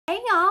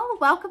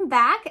welcome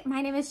back.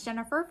 My name is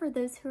Jennifer. For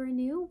those who are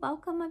new,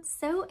 welcome. I'm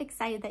so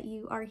excited that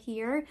you are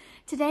here.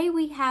 Today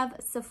we have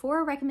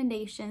Sephora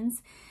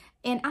recommendations,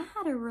 and I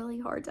had a really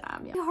hard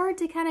time. Hard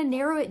to kind of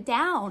narrow it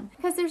down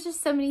because there's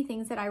just so many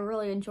things that I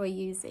really enjoy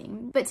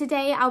using. But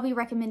today I'll be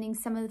recommending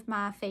some of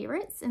my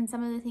favorites and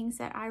some of the things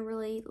that I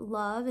really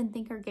love and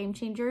think are game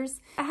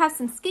changers. I have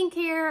some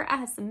skincare, I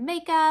have some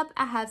makeup,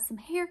 I have some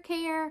hair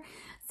care.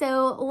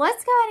 So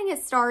let's go ahead and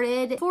get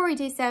started. Before we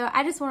do so,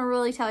 I just want to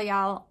really tell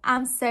y'all,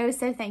 I'm so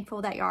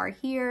thankful that y'all are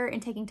here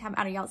and taking time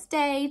out of y'all's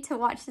day to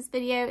watch this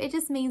video. It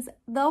just means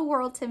the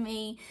world to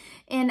me.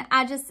 And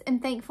I just am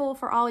thankful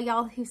for all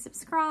y'all who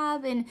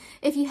subscribe. And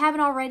if you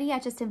haven't already, I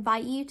just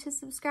invite you to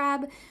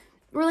subscribe. It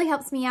really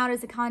helps me out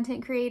as a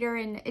content creator,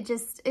 and it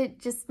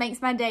just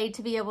makes my day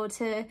to be able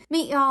to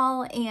meet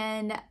y'all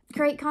and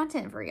create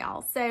content for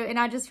y'all. So, and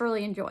I just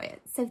really enjoy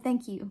it. So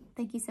thank you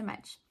so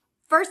much.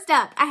 First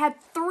up, I have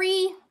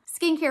 3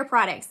 skincare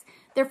products.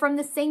 They're from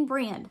the same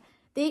brand.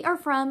 They are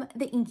from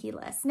the Inkey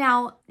List.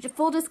 Now,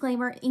 full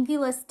disclaimer, Inkey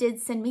List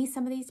did send me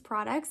some of these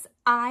products.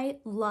 I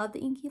love the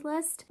Inkey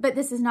List, but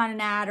this is not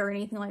an ad or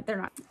anything like that.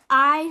 They're not.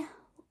 I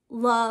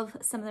love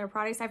some of their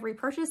products. I've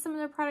repurchased some of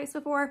their products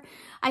before.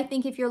 I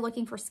think if you're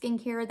looking for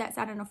skincare that's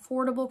at an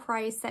affordable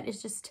price, that is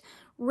just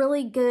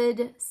really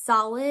good,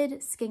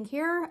 solid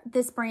skincare,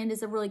 this brand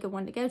is a really good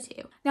one to go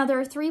to. Now, there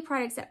are 3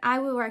 products that I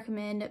will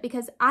recommend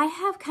because I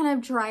have kind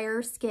of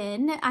drier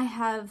skin. I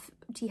have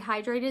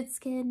dehydrated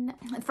skin.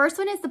 The first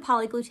one is the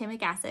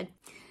polyglutamic acid.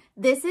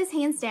 This is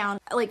hands down,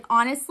 like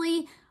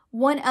honestly,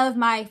 one of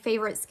my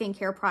favorite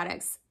skincare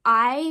products.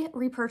 I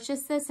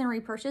repurchased this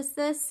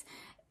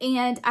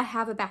and I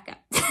have a backup.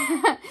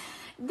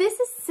 This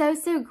is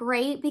so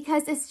great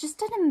because it's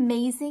just an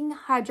amazing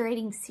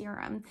hydrating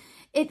serum.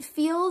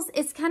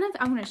 It's kind of,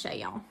 I'm gonna show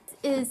y'all.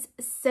 It's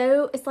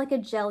like a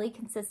jelly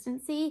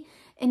consistency,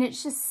 and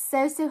it's just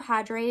so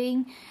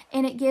hydrating,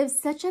 and it gives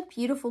such a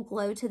beautiful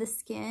glow to the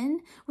skin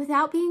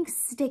without being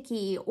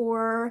sticky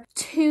or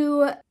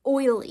too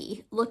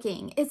oily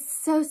looking. It's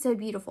so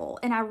beautiful,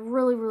 and I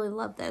really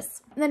love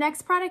this. The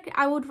next product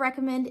I would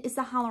recommend is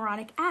the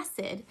hyaluronic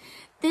acid.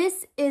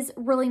 This is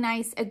really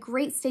nice, a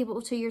great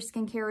staple to your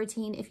skincare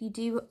routine if you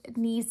do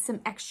need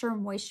some extra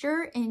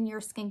moisture in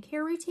your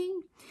skincare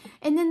routine.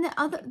 And then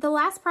the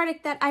last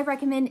product that I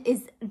recommend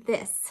is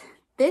this.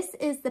 This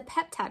is the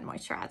peptide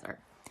moisturizer.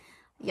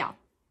 Yeah,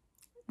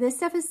 this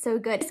stuff is so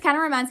good. This kind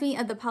of reminds me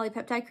of the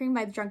polypeptide cream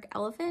by Drunk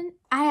Elephant.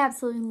 I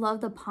absolutely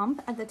love the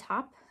pump at the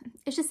top.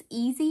 It's just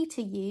easy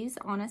to use,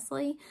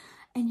 honestly.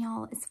 And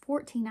y'all, it's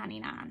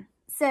 $14.99.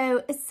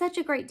 So it's such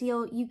a great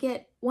deal. You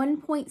get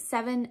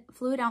 1.7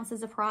 fluid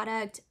ounces of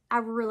product. I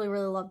really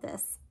love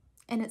this.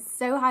 And it's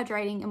so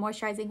hydrating and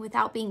moisturizing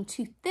without being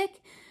too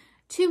thick,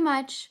 too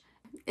much.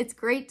 It's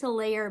great to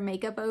layer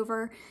makeup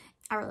over.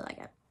 I really like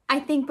it. I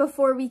think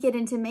before we get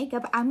into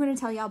makeup, I'm going to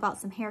tell y'all about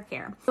some hair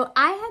care. So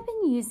I have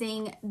been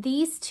using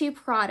these 2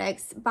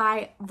 products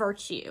by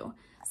Virtue.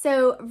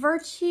 So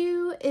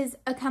Virtue is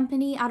a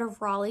company out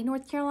of Raleigh,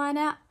 North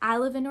Carolina. I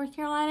live in North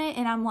Carolina,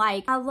 and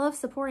I love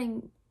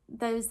supporting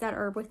those that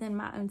are within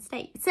my own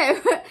state. So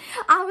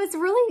I was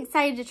really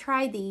excited to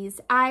try these.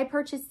 I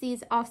purchased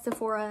these off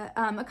Sephora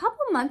a couple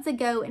months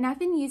ago, and I've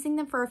been using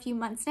them for a few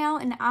months now,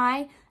 and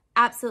I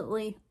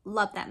absolutely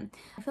love them.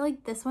 I feel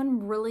like this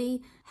one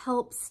really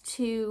helps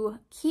to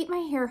keep my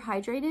hair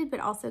hydrated but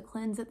also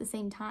cleanse at the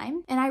same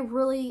time, and I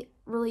really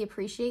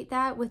appreciate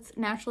that. With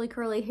naturally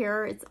curly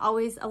hair, it's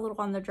always a little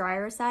on the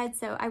drier side,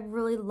 so I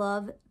really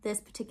love this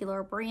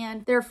particular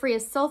brand. They're free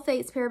of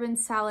sulfates,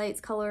 parabens,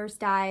 phthalates, colors,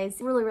 dyes.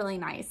 Really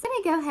nice.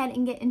 I'm gonna go ahead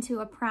and get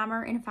into a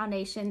primer and a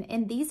foundation,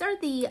 and these are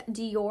the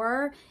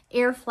Dior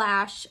Air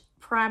Flash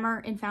primer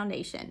and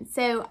foundation.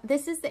 So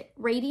this is the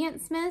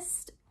Radiance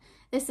Mist.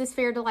 This is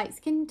fair to light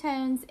skin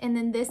tones. And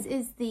then this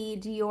is the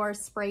Dior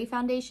Spray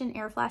Foundation,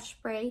 Air Flash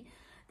Spray.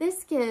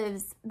 This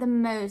gives the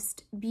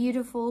most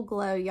beautiful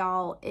glow,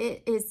 y'all.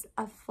 It is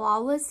a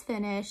flawless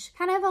finish,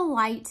 kind of a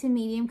light to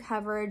medium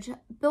coverage,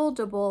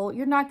 buildable.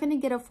 You're not gonna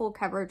get a full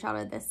coverage out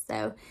of this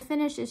though. The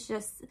finish is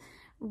just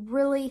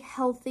really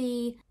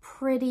healthy,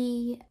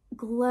 pretty,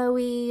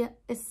 glowy.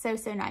 It's so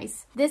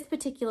nice. This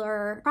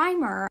particular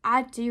primer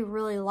I do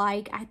really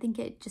like. I think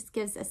it just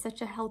gives such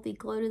a healthy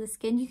glow to the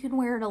skin. You can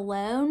wear it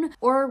alone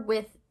or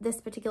with this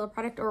particular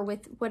product or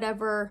with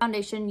whatever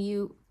foundation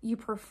you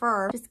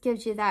prefer. It just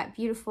gives you that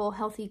beautiful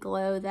healthy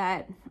glow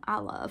that I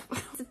love.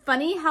 It's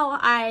funny how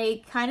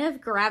I kind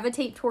of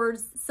gravitate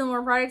towards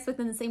similar products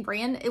within the same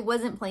brand. It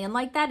wasn't planned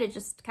like that. It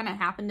just kind of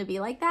happened to be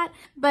like that.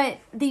 But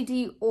the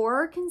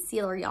Dior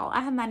concealer, y'all,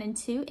 I have mine in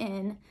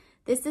 2N.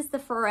 This is the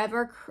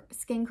Forever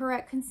Skin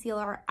Correct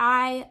Concealer.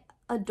 I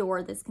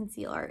adore this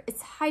concealer.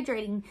 It's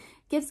hydrating,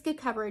 gives good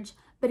coverage,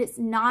 but it's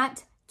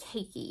not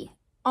cakey.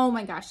 Oh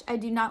my gosh, I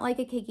do not like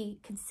a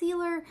cakey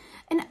concealer,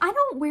 and I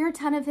don't wear a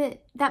ton of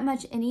it that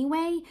much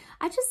anyway.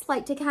 I just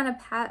like to kind of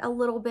pat a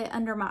little bit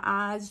under my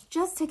eyes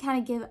just to kind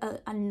of give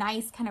a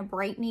nice kind of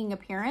brightening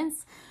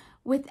appearance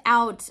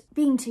without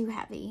being too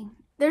heavy.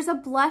 There's a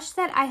blush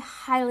that I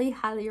highly,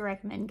 highly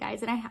recommend,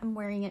 guys, and I'm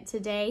wearing it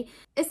today.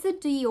 It's the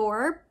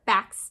Dior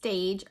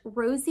Backstage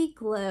Rosy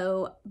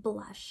Glow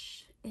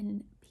Blush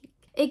in pink.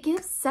 It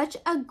gives such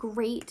a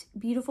great,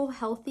 beautiful,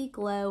 healthy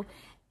glow.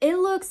 It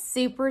looks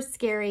super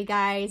scary,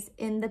 guys,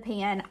 in the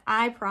pan.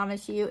 I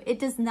promise you, it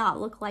does not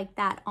look like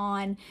that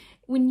on.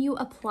 When you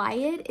apply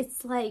it,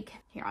 it's like,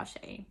 here, I'll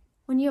show you.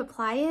 When you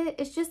apply it,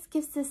 it just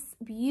gives this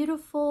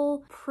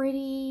beautiful,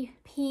 pretty,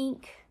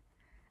 pink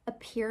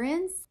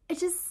appearance. It's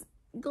just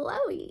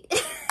glowy.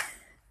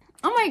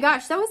 Oh my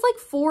gosh, that was like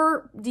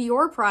 4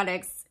 Dior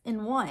products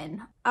in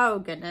one. Oh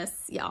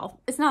goodness, y'all.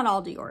 It's not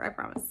all Dior, I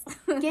promise.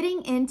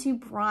 Getting into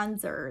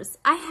bronzers.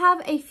 I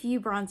have a few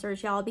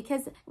bronzers, y'all,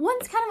 because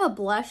one's kind of a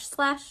blush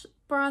slash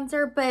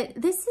bronzer, but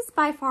this is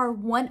by far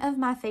one of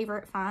my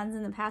favorite finds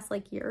in the past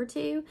like year or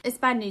two. It's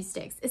by Nude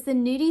Sticks. It's the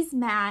Nudies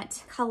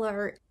Matte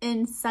color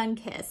in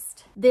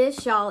Sunkissed.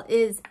 This, y'all,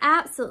 is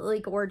absolutely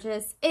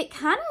gorgeous. It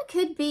kind of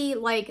could be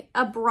like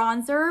a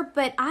bronzer,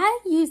 but I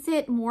use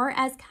it more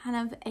as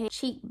kind of a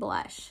cheek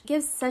blush. It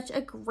gives such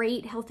a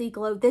great healthy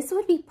glow. This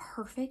would be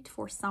perfect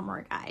for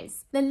summer,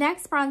 guys. The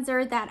next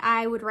bronzer that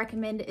I would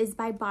recommend is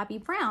by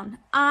Bobbi Brown.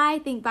 I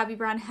think Bobbi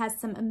Brown has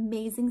some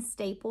amazing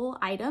staple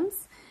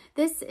items.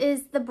 This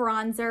is the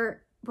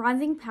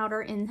bronzing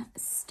powder in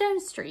Stone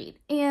Street,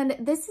 and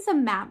this is a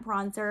matte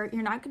bronzer.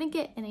 You're not going to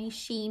get any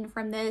sheen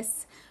from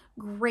this.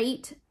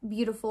 Great,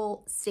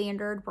 beautiful,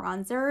 standard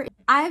bronzer.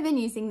 I've been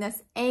using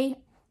this a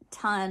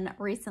ton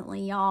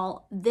recently,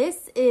 y'all.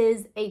 This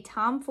is a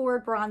Tom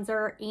Ford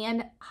bronzer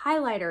and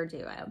highlighter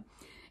duo.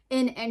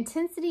 In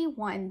Intensity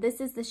 1,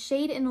 this is the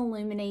Shade and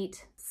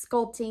Illuminate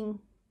Sculpting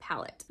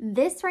palette.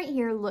 This right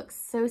here looks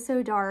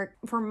so dark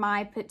for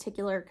my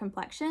particular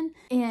complexion,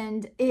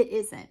 and it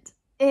isn't.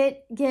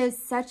 It gives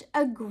such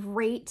a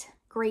great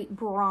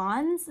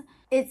bronze.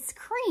 It's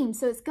cream,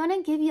 so it's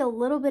gonna give you a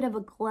little bit of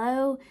a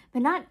glow,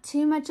 but not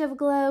too much of a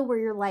glow where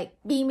you're like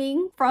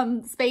beaming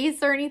from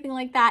space or anything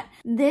like that.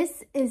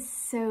 This is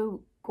so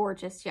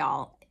gorgeous,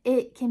 y'all.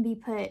 It can be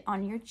put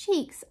on your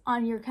cheeks,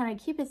 on your kind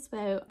of Cupid's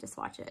bow. Just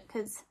watch it,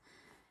 because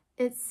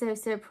it's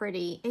so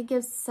pretty. It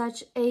gives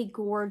such a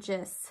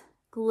gorgeous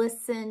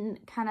glisten,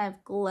 kind of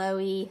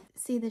glowy.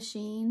 See the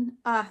sheen?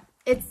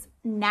 It's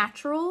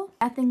natural,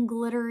 nothing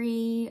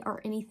glittery or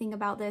anything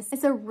about this.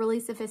 It's a really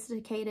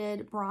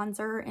sophisticated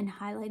bronzer and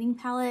highlighting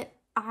palette.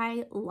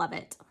 I love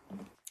it.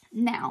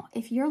 Now,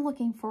 if you're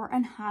looking for a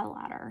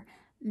highlighter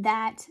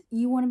that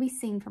you want to be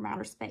seen from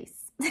outer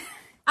space,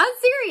 I'm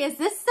serious.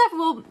 This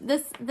stuff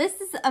this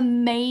is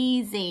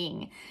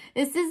amazing.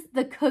 This is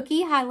the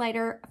Cookie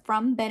highlighter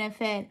from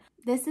Benefit.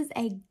 This is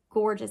a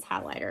gorgeous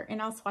highlighter,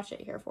 and I'll swatch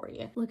it here for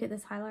you. Look at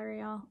this highlighter,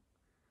 y'all.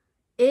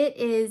 It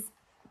is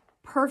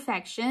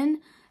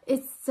perfection.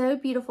 It's so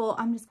beautiful.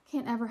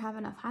 Can't ever have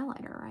enough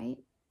highlighter, right?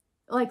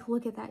 Like,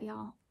 look at that,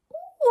 y'all.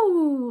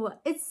 Ooh,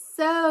 it's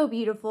so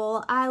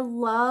beautiful. I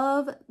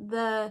love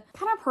the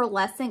kind of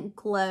pearlescent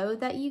glow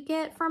that you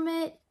get from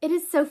it. It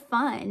is so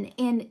fun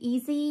and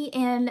easy,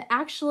 and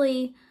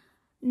actually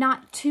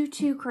not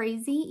too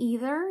crazy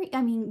either.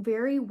 I mean,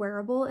 very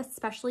wearable,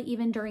 especially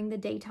even during the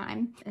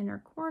daytime.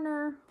 Inner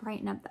corner,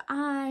 brighten up the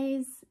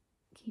eyes.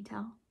 Can you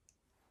tell?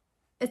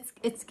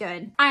 It's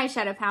good.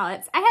 Eyeshadow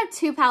palettes. I have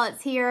 2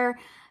 palettes here.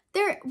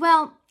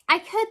 Well, I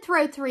could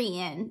throw 3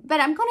 in,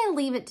 but I'm going to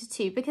leave it to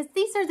 2 because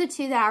these are the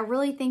 2 that I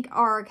really think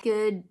are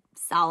good,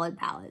 solid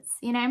palettes,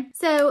 you know?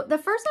 So the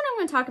first one I'm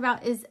going to talk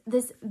about is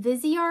this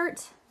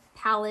Viseart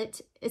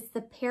palette. It's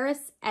the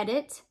Paris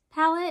Edit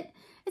palette.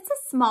 It's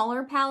a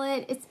smaller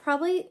palette. It's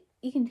probably,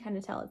 you can kind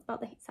of tell it's about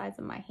the size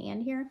of my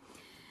hand here.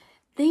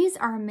 These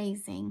are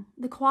amazing.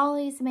 The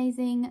quality is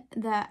amazing.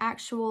 The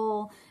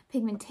actual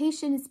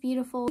pigmentation is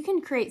beautiful. You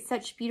can create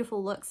such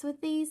beautiful looks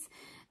with these.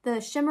 The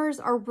shimmers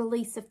are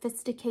really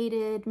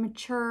sophisticated,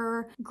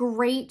 mature,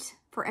 great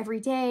for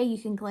every day.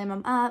 You can glam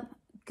them up.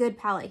 Good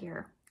palette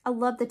here. I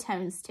love the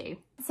tones too.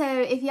 So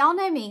if y'all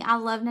know me, I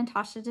love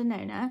Natasha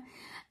Denona.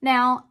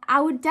 Now,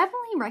 I would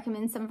definitely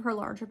recommend some of her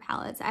larger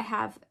palettes. I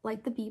have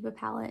like the Biba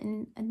palette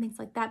and things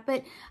like that,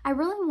 but I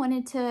really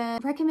wanted to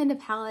recommend a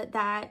palette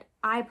that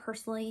I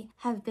personally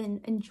have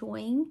been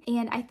enjoying,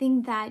 and I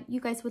think that you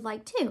guys would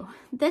like too.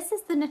 This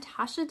is the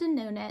Natasha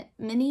Denona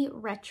Mini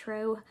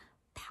Retro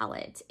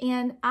palette,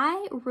 and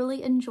I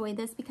really enjoy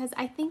this because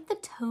I think the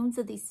tones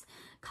of these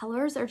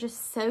colors are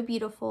just so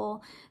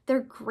beautiful.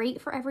 They're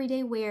great for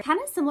everyday wear. Kind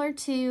of similar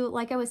to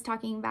like I was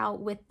talking about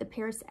with the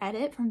Paris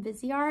Edit from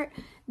Viseart.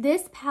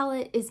 This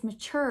palette is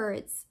mature.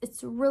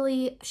 It's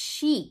really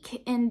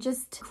chic and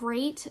just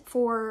great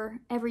for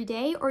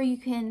everyday, or you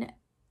can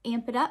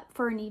amp it up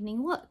for an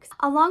evening look.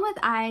 Along with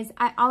eyes,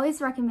 I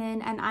always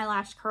recommend an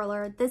eyelash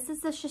curler. This is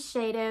the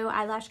Shiseido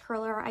eyelash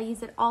curler. I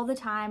use it all the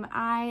time.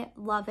 I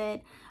love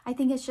it. I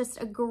think it's just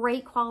a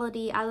great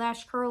quality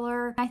eyelash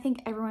curler. I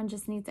think everyone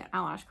just needs an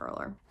eyelash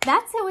curler.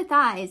 That's it with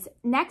eyes.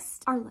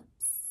 Next are lips.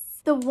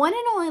 The one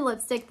and only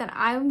lipstick that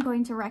I'm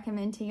going to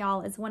recommend to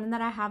y'all is one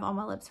that I have on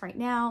my lips right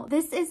now.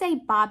 This is a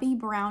Bobbi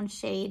Brown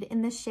shade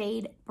in the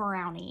shade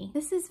Brownie.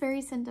 This is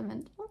very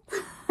sentimental.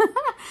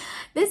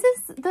 This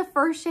is the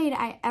first shade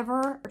I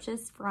ever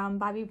purchased from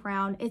Bobbi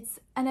Brown. It's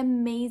an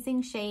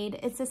amazing shade.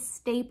 It's a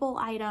staple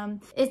item.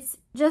 It's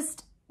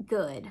just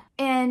good.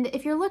 And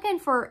if you're looking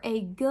for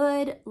a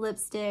good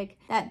lipstick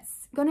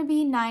that's gonna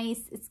be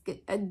nice, it's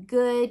a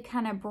good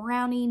kind of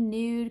brownie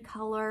nude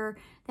color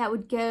that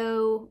would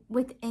go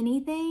with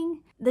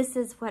anything, this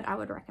is what I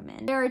would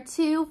recommend. There are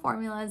two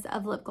formulas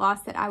of lip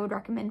gloss that I would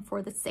recommend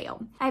for the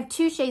sale. I have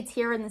two shades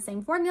here in the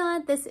same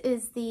formula. This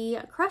is the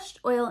Crushed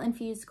Oil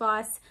Infused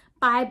Gloss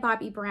by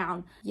Bobbi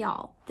Brown.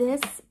 Y'all,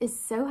 this is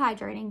so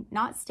hydrating,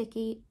 not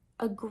sticky,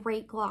 a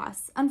great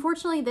gloss.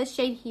 Unfortunately, this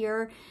shade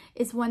here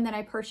is one that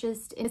I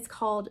purchased. It's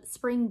called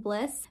Spring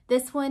Bliss.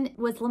 This one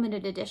was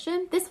limited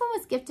edition. This one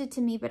was gifted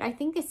to me, but I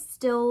think it's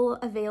still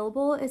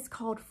available. It's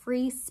called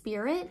Free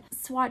Spirit.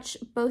 Swatch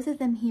both of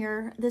them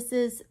here. This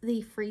is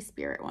the Free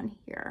Spirit one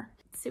here.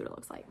 Let's see what it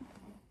looks like.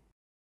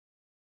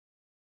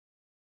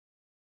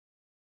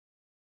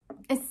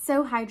 It's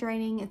so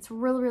hydrating. It's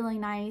really, really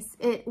nice.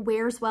 It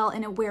wears well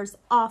and it wears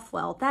off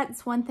well.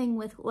 That's one thing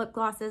with lip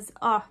glosses.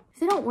 Oh, if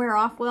they don't wear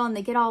off well and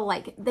they get all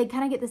like, they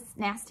kind of get this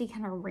nasty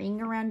kind of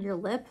ring around your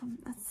lip.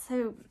 That's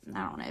so,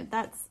 I don't know.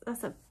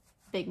 That's a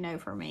big no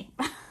for me.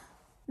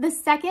 The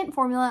second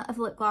formula of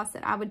lip gloss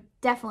that I would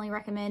definitely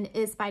recommend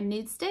is by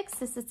Nude Sticks.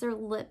 This is their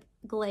lip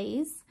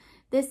glaze.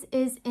 This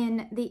is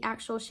in the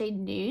actual shade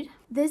Nude.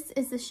 This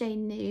is the shade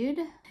Nude.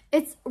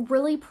 It's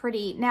really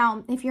pretty.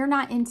 Now, if you're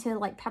not into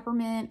like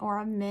peppermint or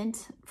a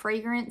mint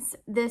fragrance,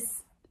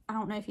 this, I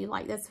don't know if you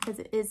like this because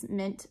it is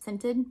mint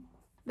scented,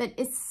 but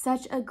it's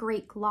such a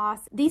great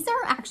gloss. These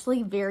are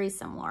actually very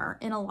similar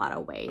in a lot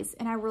of ways,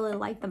 and I really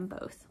like them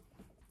both.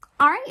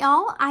 All right,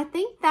 y'all, I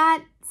think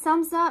that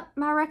sums up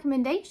my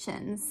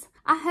recommendations.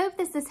 I hope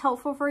this is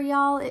helpful for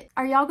y'all.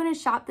 Are y'all gonna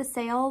shop the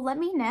sale? Let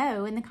me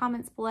know in the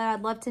comments below.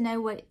 I'd love to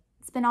know what's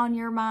been on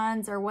your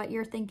minds or what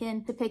you're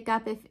thinking to pick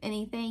up, if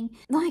anything.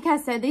 Like I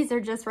said, these are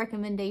just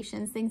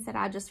recommendations, things that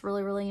I just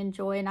really, really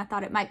enjoy, and I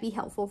thought it might be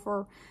helpful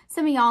for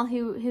some of y'all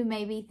who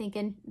may be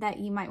thinking that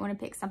you might want to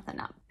pick something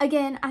up.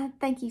 Again, I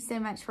thank you so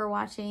much for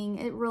watching.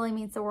 It really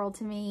means the world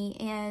to me,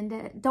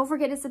 and don't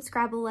forget to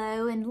subscribe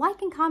below and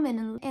like and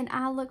comment, and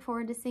I look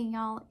forward to seeing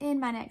y'all in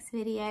my next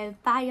video.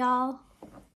 Bye, y'all.